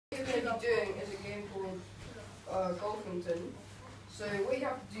doing is a game called Golfington. So what you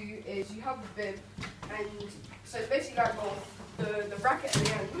have to do is you have a bib, and so it's basically like golf. The racket at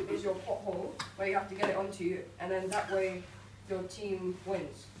the end is your pothole where you have to get it onto, and then that way your team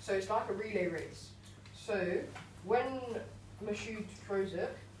wins. So it's like a relay race. So when Mashoud throws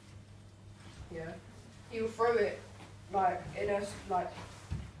it, yeah, he'll throw it like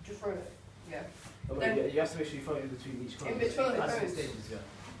just throw it, yeah. Oh, then, you have to make sure you throw it in between each cone. In between the cones. Stages, yeah.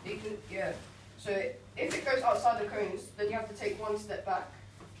 You can, yeah. So if it goes outside the cones, then you have to take one step back.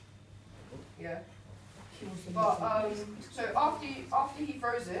 Yeah. But so after he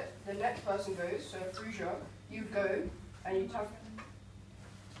throws it, the next person goes. So Fruja, you go and you have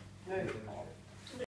no.